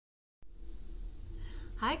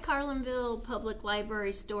Hi, Carlinville Public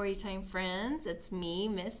Library Storytime friends. It's me,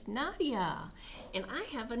 Miss Nadia, and I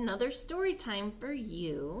have another story time for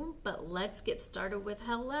you, but let's get started with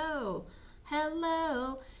hello.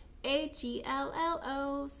 Hello,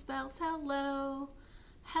 H-E-L-L-O spells hello.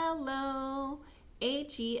 Hello,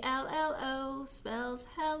 H-E-L-L-O spells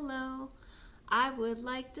hello. I would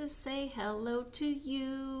like to say hello to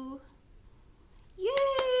you.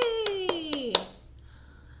 Yay!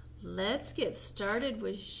 Let's get started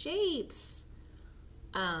with shapes.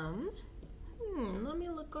 Let me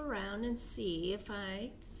look around and see if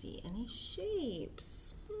I see any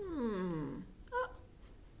shapes. Oh,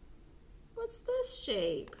 what's this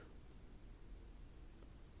shape?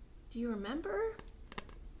 Do you remember?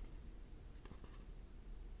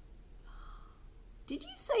 Did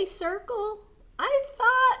you say circle? I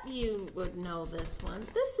thought you would know this one.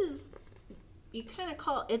 This is, you kind of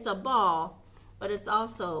call it's a ball, but it's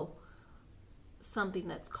also something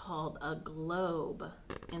that's called a globe.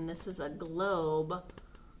 And this is a globe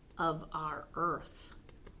of our Earth.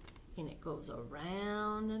 And it goes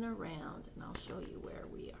around and around. And I'll show you where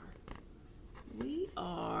we are. We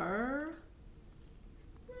are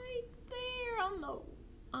right there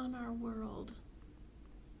on our world.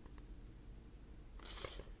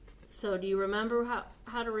 So do you remember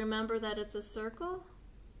how to remember that it's a circle?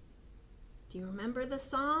 Do you remember the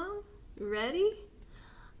song? You ready?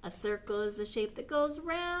 A circle is a shape that goes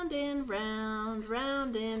round and round,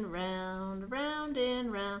 round and round, round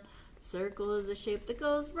and round. Circle is a shape that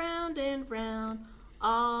goes round and round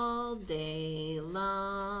all day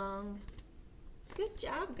long. Good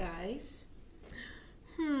job, guys.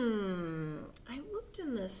 I looked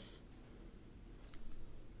in this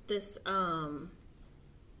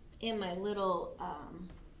in my little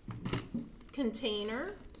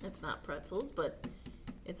container. It's not pretzels, but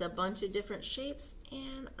it's a bunch of different shapes,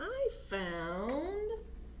 and I found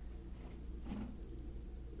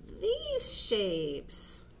these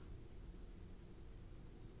shapes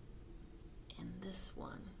and this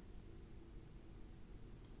one.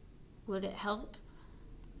 Would it help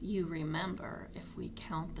you remember if we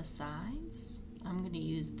count the sides? I'm going to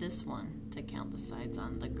use this one to count the sides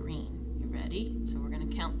on the green. You ready? So we're going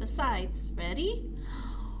to count the sides. Ready?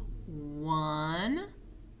 1,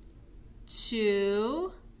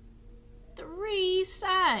 2, 3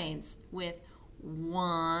 sides with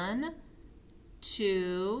 1,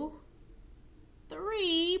 2,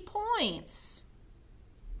 3 points.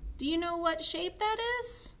 Do you know what shape that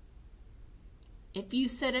is? If you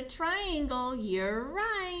said a triangle, you're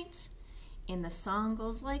right. And the song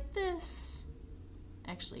goes like this.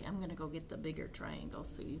 Actually, I'm going to go get the bigger triangle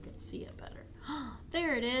so you can see it better.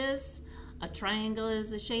 There it is. A triangle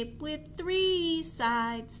is a shape with 3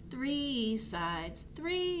 sides, 3 sides,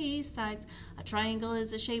 3 sides. A triangle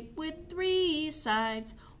is a shape with 3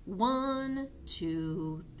 sides. 1,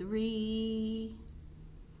 2, 3.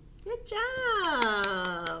 Good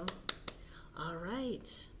job. All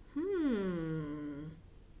right.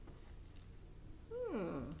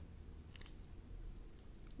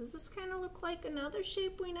 Does this kind of look like another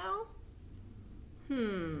shape we know?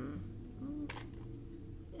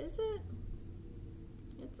 Is it?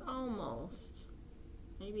 It's almost.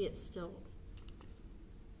 Maybe it's still.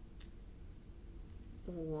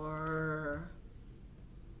 Or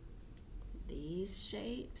these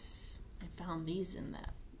shapes. I found these in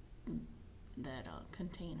that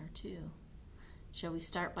container too. Shall we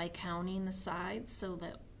start by counting the sides so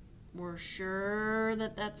that we're sure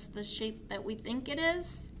that that's the shape that we think it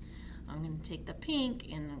is? I'm going to take the pink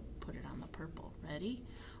and put it on the purple. Ready?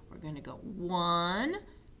 We're going to go 1,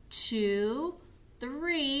 2,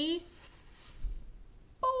 3,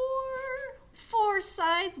 4. 4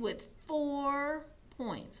 sides with 4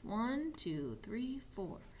 points. 1, 2, 3,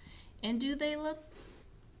 4. And do they look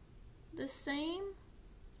the same?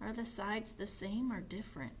 Are the sides the same or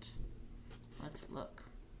different? Let's look.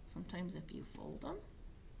 Sometimes if you fold them,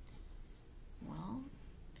 well,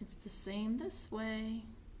 it's the same this way.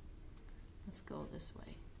 Let's go this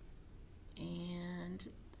way. And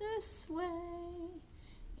this way.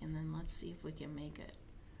 And then let's see if we can make it.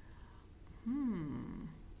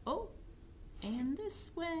 Oh, and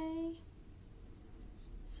this way.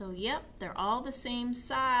 So, yep, they're all the same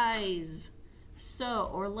size. So,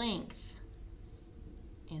 or length.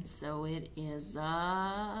 And so it is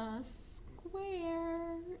a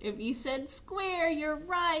square. If you said square, you're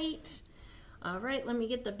right. All right, let me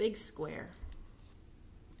get the big square.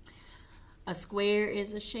 A square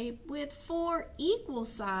is a shape with 4 equal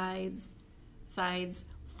sides.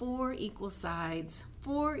 4 equal sides.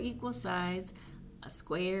 4 equal sides. A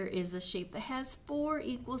square is a shape that has 4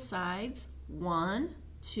 equal sides. 1,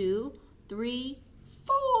 2, 3,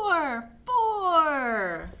 4.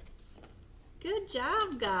 4. Good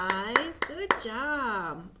job, guys. Good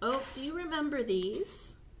job. Oh, do you remember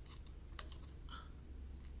these?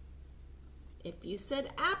 If you said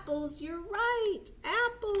apples, you're right.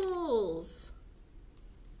 Apples.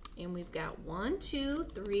 And we've got 1, 2,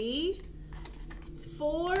 3,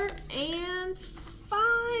 4, and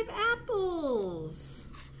 5 apples.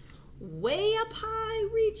 Way up high,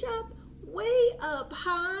 reach up, way up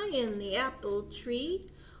high in the apple tree.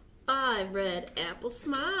 5 red apples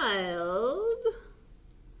smiled.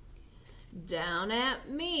 Down at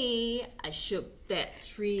me, I shook that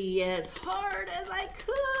tree as hard as I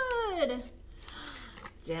could.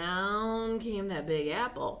 Down came that big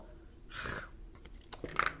apple.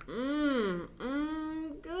 Good,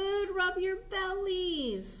 rub your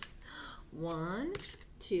bellies. 1,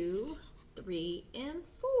 2, 3, and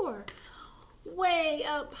 4. Way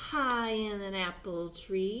up high in an apple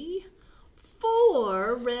tree.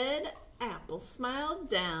 4 red apples smiled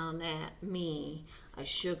down at me. I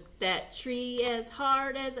shook that tree as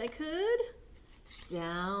hard as I could.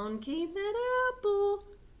 Down came that apple.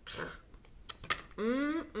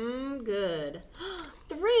 Good.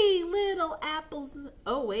 3 little apples.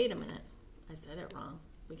 Oh, wait a minute. I said it wrong.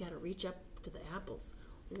 We got to reach up to the apples.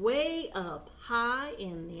 Way up high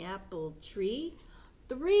in the apple tree.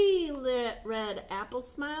 3 red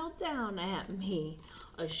apples smiled down at me.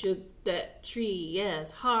 I shook that tree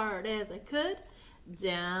as hard as I could.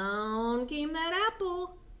 Down came that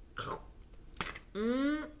apple.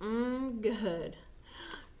 Good.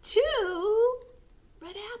 2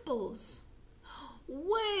 red apples.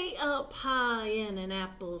 Way up high in an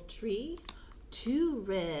apple tree. 2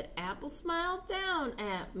 red apples smiled down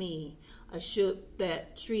at me. I shook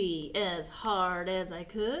that tree as hard as I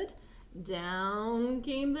could. Down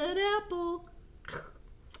came that apple.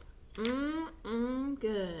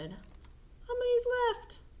 Good. How many's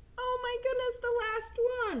left? Oh my goodness, the last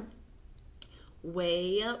one.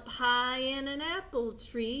 Way up high in an apple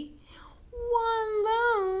tree. 1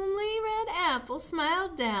 lonely red apple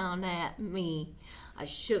smiled down at me. I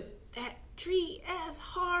shook that tree as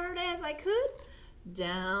hard as I could.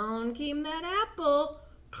 Down came that apple.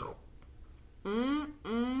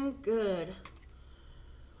 Good.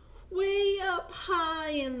 Way up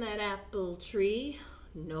high in that apple tree.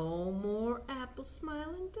 No more apples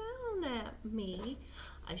smiling down at me.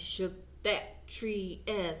 I shook that tree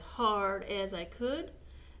as hard as I could.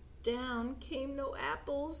 Down came no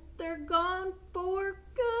apples. They're gone for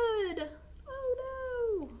good. Oh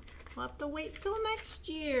no. We'll have to wait till next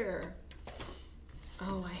year.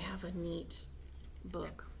 Oh, I have a neat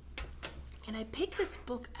book. And I picked this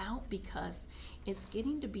book out because it's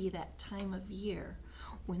getting to be that time of year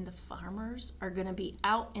when the farmers are going to be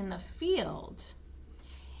out in the field.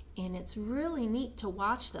 And it's really neat to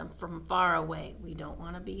watch them from far away. We don't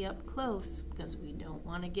want to be up close because we don't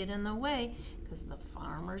want to get in the way because the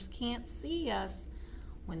farmers can't see us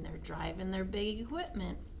when they're driving their big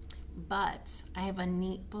equipment. But I have a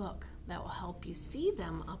neat book that will help you see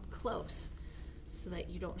them up close so that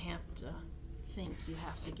you don't have to think you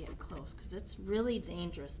have to get close, because it's really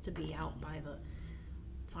dangerous to be out by the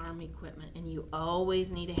farm equipment, and you always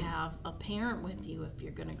need to have a parent with you if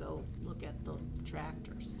you're going to go look at the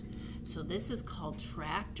tractors. So this is called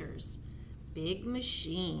Tractors, Big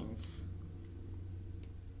Machines.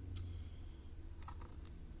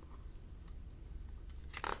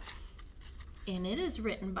 And it is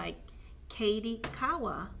written by Katie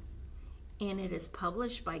Kawa, and it is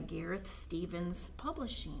published by Gareth Stevens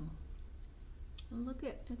Publishing. And look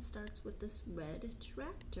at, it starts with this red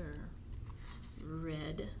tractor.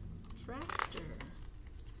 Red tractor.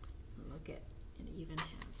 Look at, it even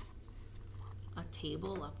has a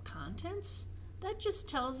table of contents. That just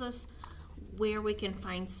tells us where we can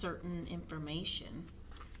find certain information,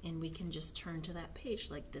 and we can just turn to that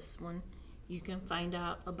page. Like this one, you can find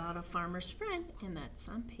out about a farmer's friend, and that's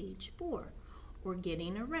on page 4, or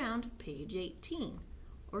getting around, page 18,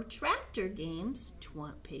 or tractor games,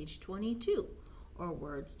 page 22, or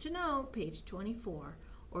words to know, page 24,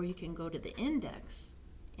 or you can go to the index,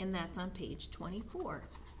 and that's on page 24.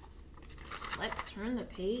 So let's turn the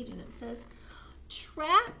page, and it says,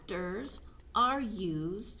 tractors are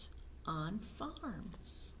used on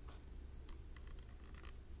farms.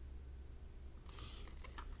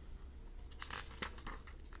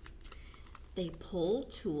 They pull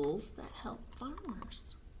tools that help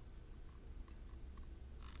farmers.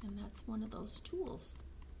 And that's one of those tools.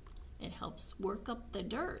 It helps work up the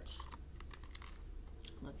dirt.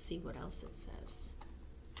 Let's see what else it says.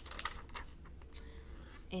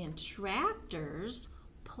 And tractors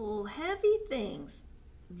pull heavy things.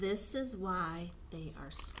 This is why they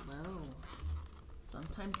are slow.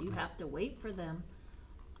 Sometimes you have to wait for them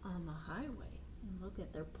on the highway. And look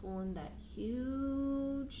at, they're pulling that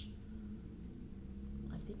huge,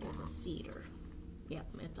 I think it's a cedar. Yep,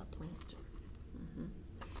 it's a planter.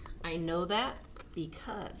 I know that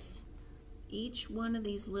because each one of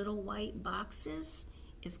these little white boxes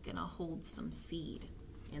is going to hold some seed,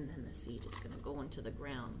 and then the seed is going to go into the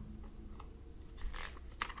ground.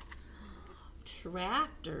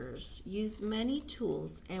 Tractors use many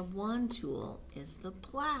tools, and one tool is the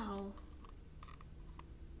plow.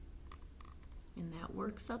 And that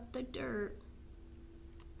works up the dirt.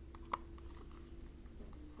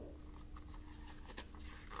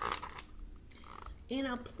 And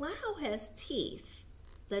a plow has teeth.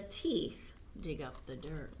 The teeth dig up the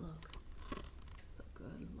dirt. Look. It's a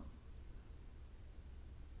good look.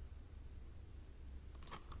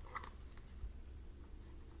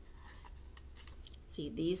 See,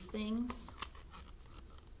 these things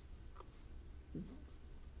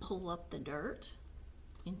pull up the dirt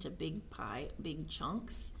into big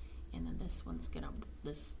chunks, and then this one's gonna,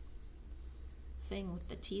 this thing with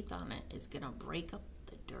the teeth on it is gonna break up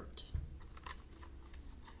the dirt.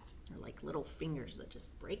 They're like little fingers that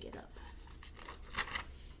just break it up.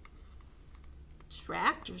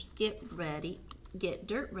 Tractors get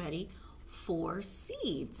dirt ready for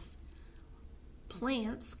seeds.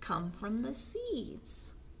 Plants come from the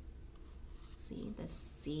seeds. See, the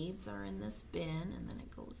seeds are in this bin, and then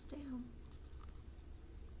it goes down.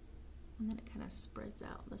 And then it kind of spreads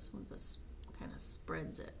out. This one's kind of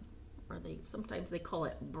spreads it. Or sometimes they call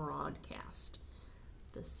it broadcast.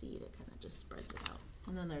 The seed, it kind of just spreads it out.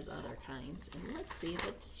 And then there's other kinds. And let's see if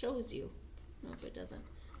it shows you. Nope, it doesn't.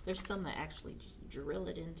 There's some that actually just drill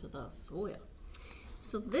it into the soil.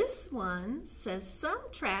 So this one says some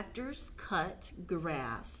tractors cut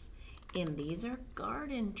grass. And these are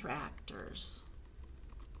garden tractors.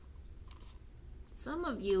 Some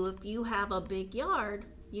of you, if you have a big yard,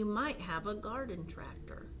 you might have a garden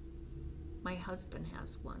tractor. My husband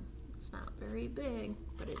has one. It's not very big,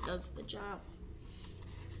 but it does the job.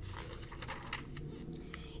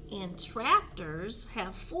 And tractors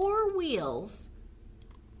have 4 wheels.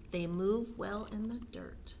 They move well in the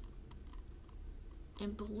dirt.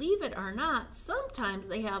 And believe it or not, sometimes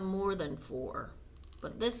they have more than 4.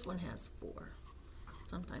 But this one has 4.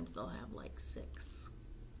 Sometimes they'll have like 6.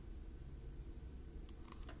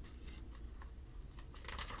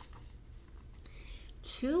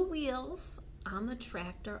 Two wheels on the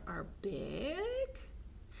tractor are big,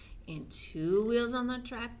 and 2 wheels on the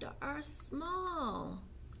tractor are small.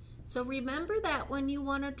 So remember that when you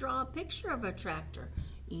want to draw a picture of a tractor,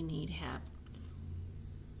 you need to have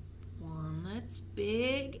one that's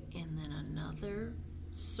big and then another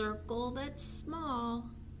circle that's small.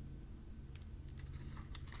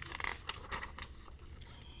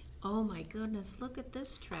 Oh my goodness, look at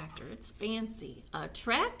this tractor. It's fancy. A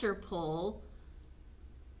tractor pull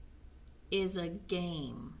is a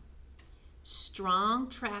game. Strong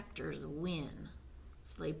tractors win.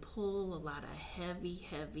 So they pull a lot of heavy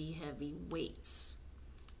weights.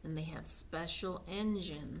 And they have special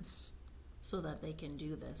engines so that they can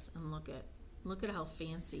do this. And look at how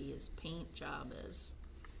fancy his paint job is.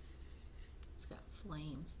 It's got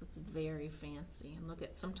flames. That's very fancy. And look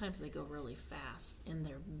at, sometimes they go really fast and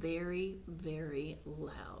they're very, very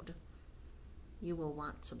loud. You will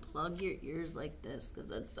want to plug your ears like this because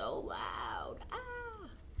it's so loud. Ah!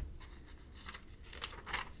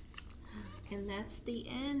 And that's the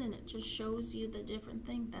end, and it just shows you the different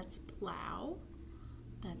thing. That's plow.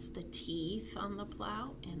 That's the teeth on the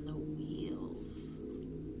plow and the wheels.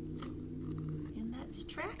 And that's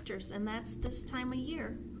tractors, and that's this time of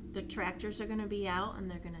year. The tractors are going to be out, and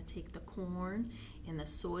they're going to take the corn and the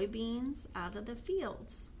soybeans out of the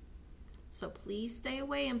fields. So please stay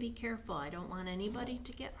away and be careful. I don't want anybody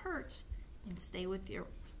to get hurt. And stay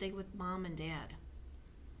with mom and dad.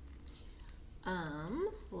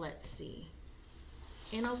 Let's see.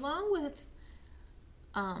 And along with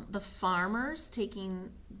the farmers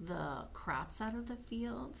taking the crops out of the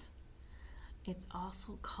field, it's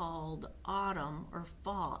also called autumn or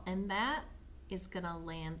fall. And that is going to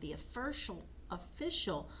land, the official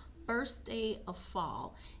first day of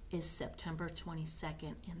fall is September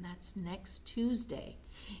 22nd, and that's next Tuesday.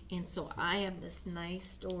 And so I have this nice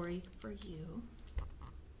story for you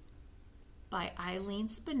by Eileen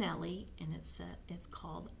Spinelli, and it's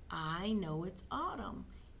called I Know It's Autumn,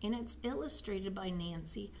 and it's illustrated by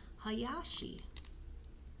Nancy Hayashi.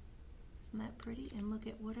 Isn't that pretty? And look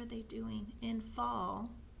at, what are they doing in fall?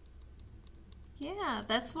 Yeah,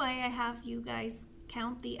 that's why I have you guys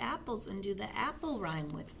count the apples and do the apple rhyme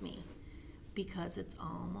with me, because it's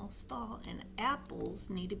almost fall and apples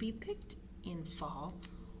need to be picked in fall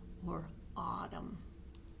or autumn.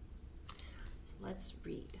 So let's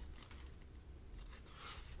read.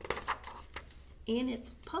 And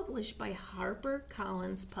it's published by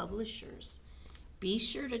HarperCollins Publishers. Be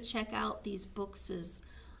sure to check out these books'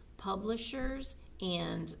 publishers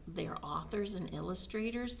and their authors and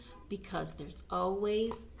illustrators, because there's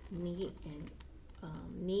always neat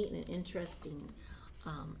and interesting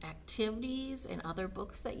activities and other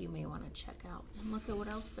books that you may want to check out. And look at what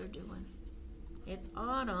else they're doing. It's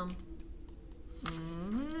autumn.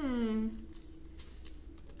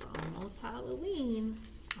 It's almost Halloween.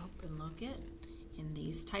 Up and look at, and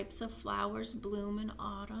these types of flowers bloom in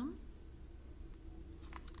autumn.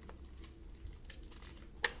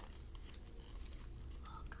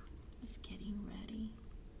 Look, it's getting ready.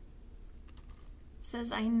 It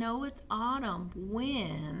says, I know it's autumn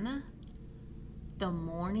when the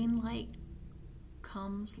morning light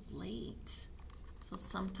comes late. So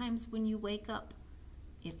sometimes when you wake up,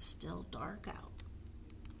 it's still dark out.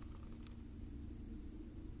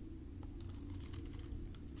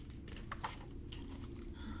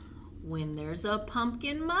 When there's a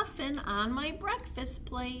pumpkin muffin on my breakfast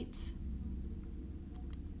plate.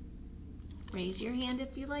 Raise your hand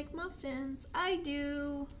if you like muffins. I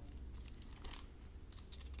do.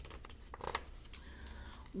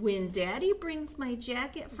 When Daddy brings my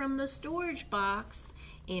jacket from the storage box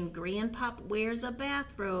and Grandpop wears a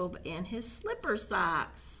bathrobe and his slipper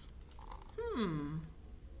socks.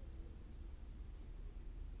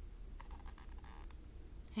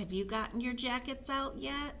 Have you gotten your jackets out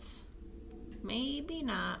yet? Maybe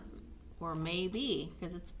not, or maybe,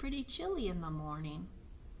 because it's pretty chilly in the morning.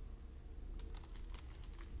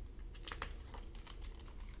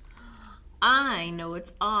 I know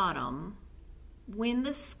it's autumn when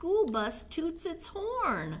the school bus toots its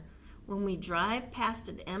horn, when we drive past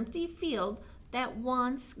an empty field that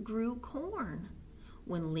once grew corn,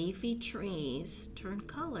 when leafy trees turn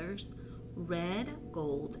colors, red,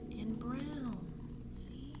 gold, and brown.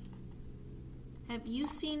 See? Have you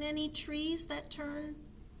seen any trees that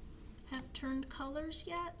have turned colors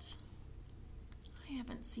yet? I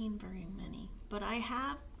haven't seen very many, but I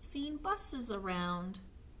have seen buses around.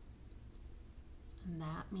 And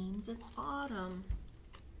that means it's autumn.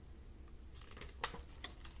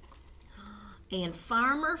 And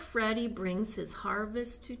Farmer Freddie brings his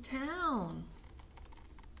harvest to town.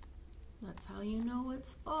 That's how you know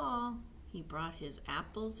it's fall. He brought his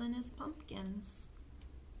apples and his pumpkins.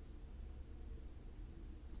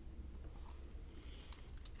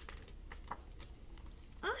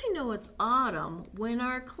 I know it's autumn when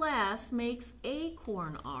our class makes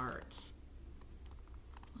acorn art.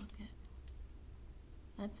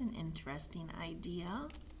 That's an interesting idea.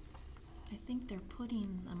 I think they're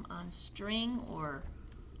putting them on string or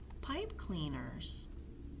pipe cleaners.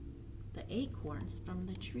 The acorns from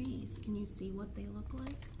the trees. Can you see what they look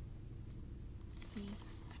like? Let's see.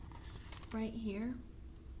 Right here,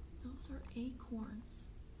 those are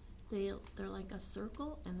acorns. They're like a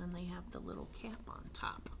circle, and then they have the little cap on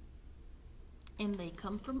top. And they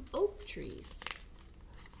come from oak trees.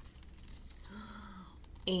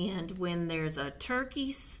 And when there's a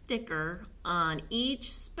turkey sticker on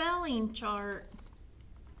each spelling chart,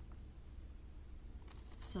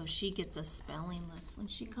 so she gets a spelling list when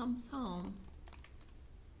she comes home.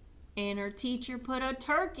 And her teacher put a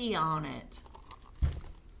turkey on it.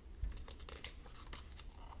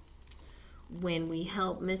 When we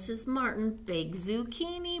help Mrs. Martin bake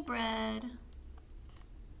zucchini bread.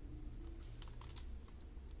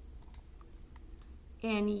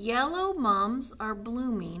 And yellow mums are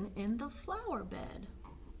blooming in the flower bed.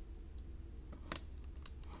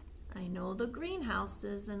 I know the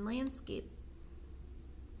greenhouses and landscape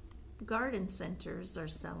garden centers are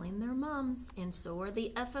selling their mums, and so are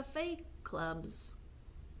the FFA clubs.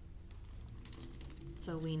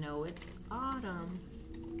 So we know it's autumn.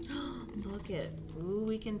 Look at, ooh,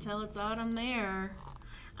 we can tell it's autumn there.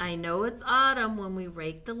 I know it's autumn when we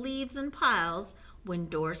rake the leaves in piles, when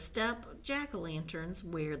doorstep jack-o'-lanterns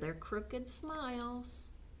wear their crooked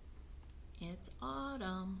smiles. It's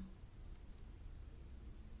autumn.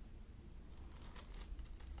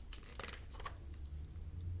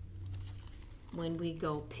 When we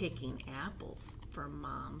go picking apples for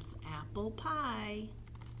Mom's apple pie.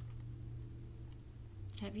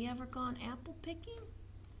 Have you ever gone apple picking?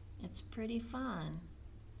 It's pretty fun.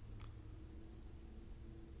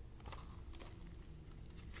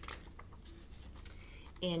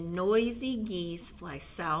 And noisy geese fly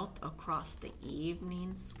south across the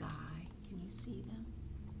evening sky. Can you see them?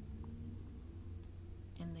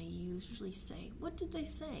 And they usually say, what did they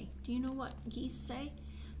say? Do you know what geese say?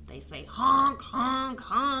 They say honk, honk,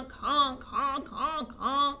 honk, honk, honk.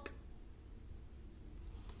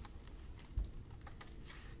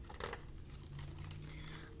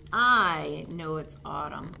 I know it's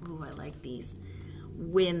autumn. Ooh, I like these.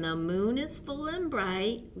 When the moon is full and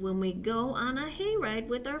bright, when we go on a hayride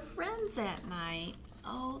with our friends at night.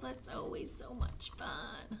 Oh, that's always so much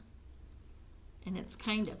fun. And it's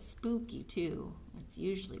kind of spooky too. It's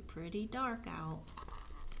usually pretty dark out.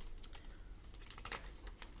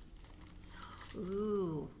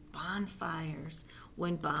 Ooh, bonfires.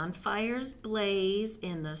 When bonfires blaze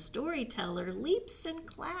and the storyteller leaps and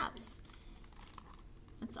claps.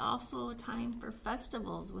 It's also a time for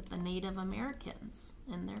festivals with the Native Americans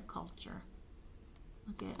and their culture.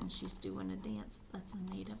 Look at, and she's doing a dance. That's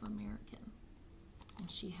a Native American.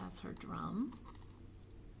 And she has her drum.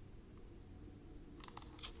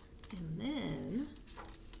 And then,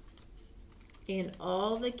 and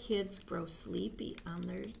all the kids grow sleepy on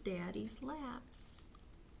their daddy's laps.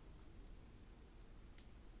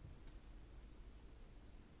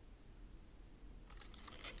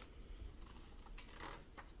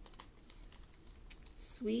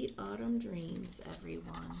 Sweet autumn dreams,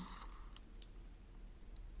 everyone.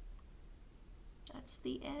 That's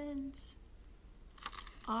the end.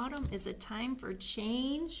 Autumn is a time for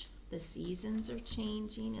change. The seasons are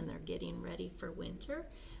changing and they're getting ready for winter.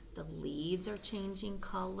 The leaves are changing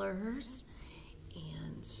colors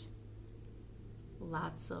and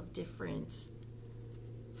lots of different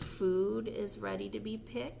food is ready to be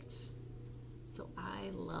picked. So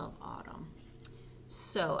I love autumn.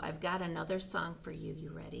 So I've got another song for you.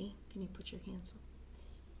 You ready? Can you put your hands up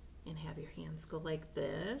and have your hands go like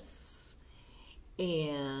this?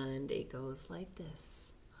 And it goes like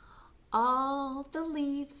this. All the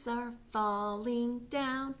leaves are falling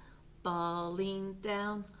down, falling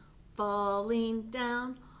down, falling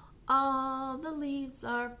down. All the leaves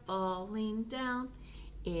are falling down.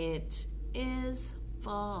 It is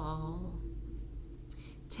fall.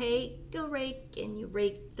 Take a rake and you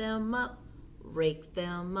rake them up. Rake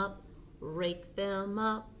them up, rake them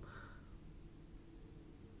up.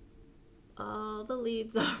 All the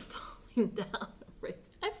leaves are falling down.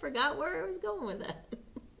 I forgot where I was going with that.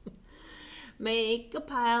 Make a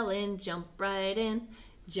pile and jump right in,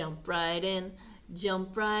 jump right in,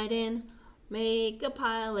 jump right in. Make a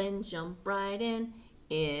pile and jump right in.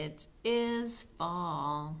 It is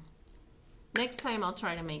fall. Next time I'll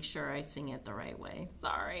try to make sure I sing it the right way.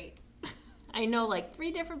 Sorry. I know like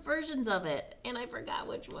 3 different versions of it, and I forgot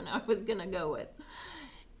which one I was going to go with.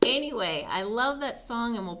 Anyway, I love that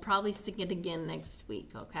song, and we'll probably sing it again next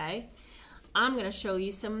week, okay? I'm going to show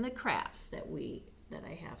you some of the crafts that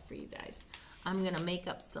I have for you guys. I'm going to make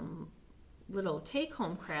up some little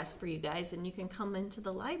take-home crafts for you guys, and you can come into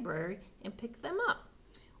the library and pick them up.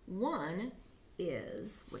 One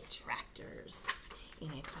is with tractors,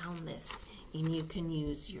 and I found this, and you can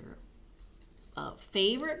use your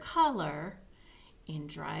favorite color and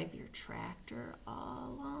drive your tractor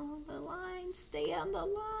along the line. Stay on the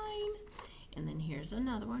line. And then here's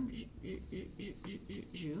another one.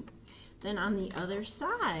 Then on the other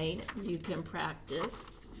side, you can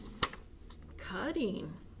practice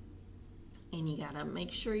cutting. And you gotta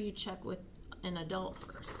make sure you check with an adult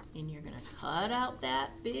first. And you're gonna cut out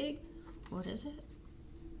that big, what is it?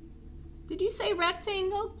 Did you say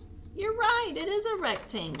rectangle? You're right, it is a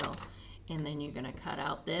rectangle. And then you're gonna cut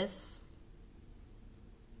out this.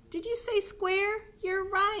 Did you say square? You're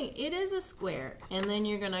right, it is a square. And then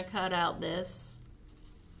you're gonna cut out this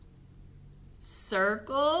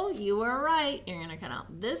circle. You are right. You're gonna cut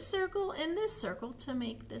out this circle and this circle to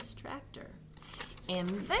make this tractor. And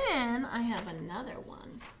then I have another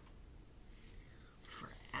one for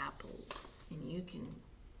apples. And you can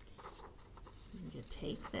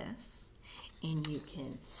take this and you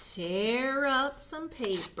can tear up some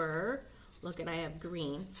paper. Look at, I have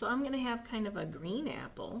green. So I'm going to have kind of a green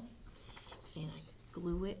apple. And I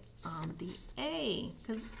glue it on the A,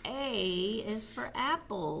 because A is for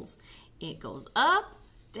apples. It goes up,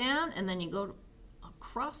 down, and then you go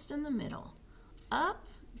across in the middle. Up,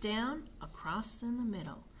 down, across in the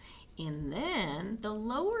middle. And then the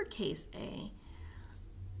lowercase a,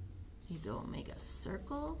 you go and make a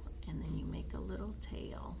circle, and then you make a little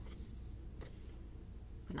tail.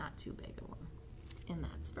 But not too big a one. And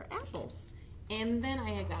that's for apples. And then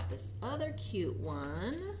I got this other cute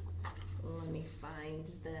one. Let me find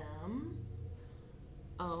them.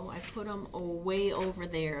 Oh, I put them way over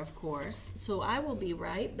there, of course. So I will be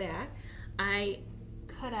right back. I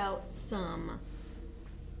cut out some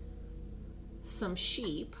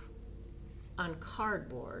sheep on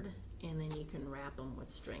cardboard, and then you can wrap them with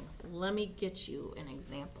string. Let me get you an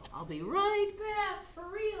example. I'll be right back, for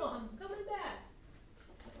real. I'm coming back.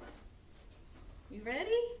 You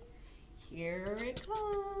ready? Here it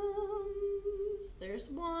comes. There's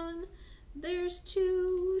one, there's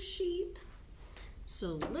 2 sheep.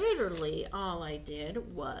 So literally all I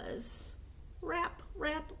did was wrap,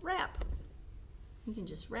 wrap, wrap. You can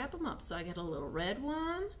just wrap them up. So I got a little red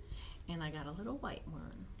one and I got a little white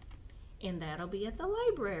one. And that'll be at the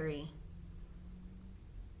library.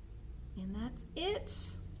 And that's it.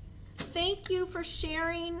 Thank you for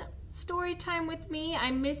sharing story time with me.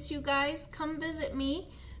 I miss you guys. Come visit me.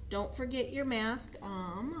 Don't forget your mask.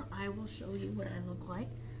 I will show you what I look like.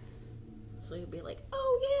 So you'll be like,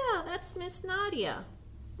 oh yeah, that's Miss Nadia.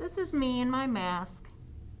 This is me in my mask.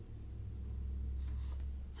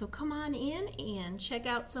 So come on in and check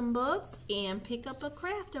out some books and pick up a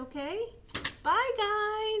craft, okay? Bye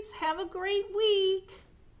guys. Have a great week.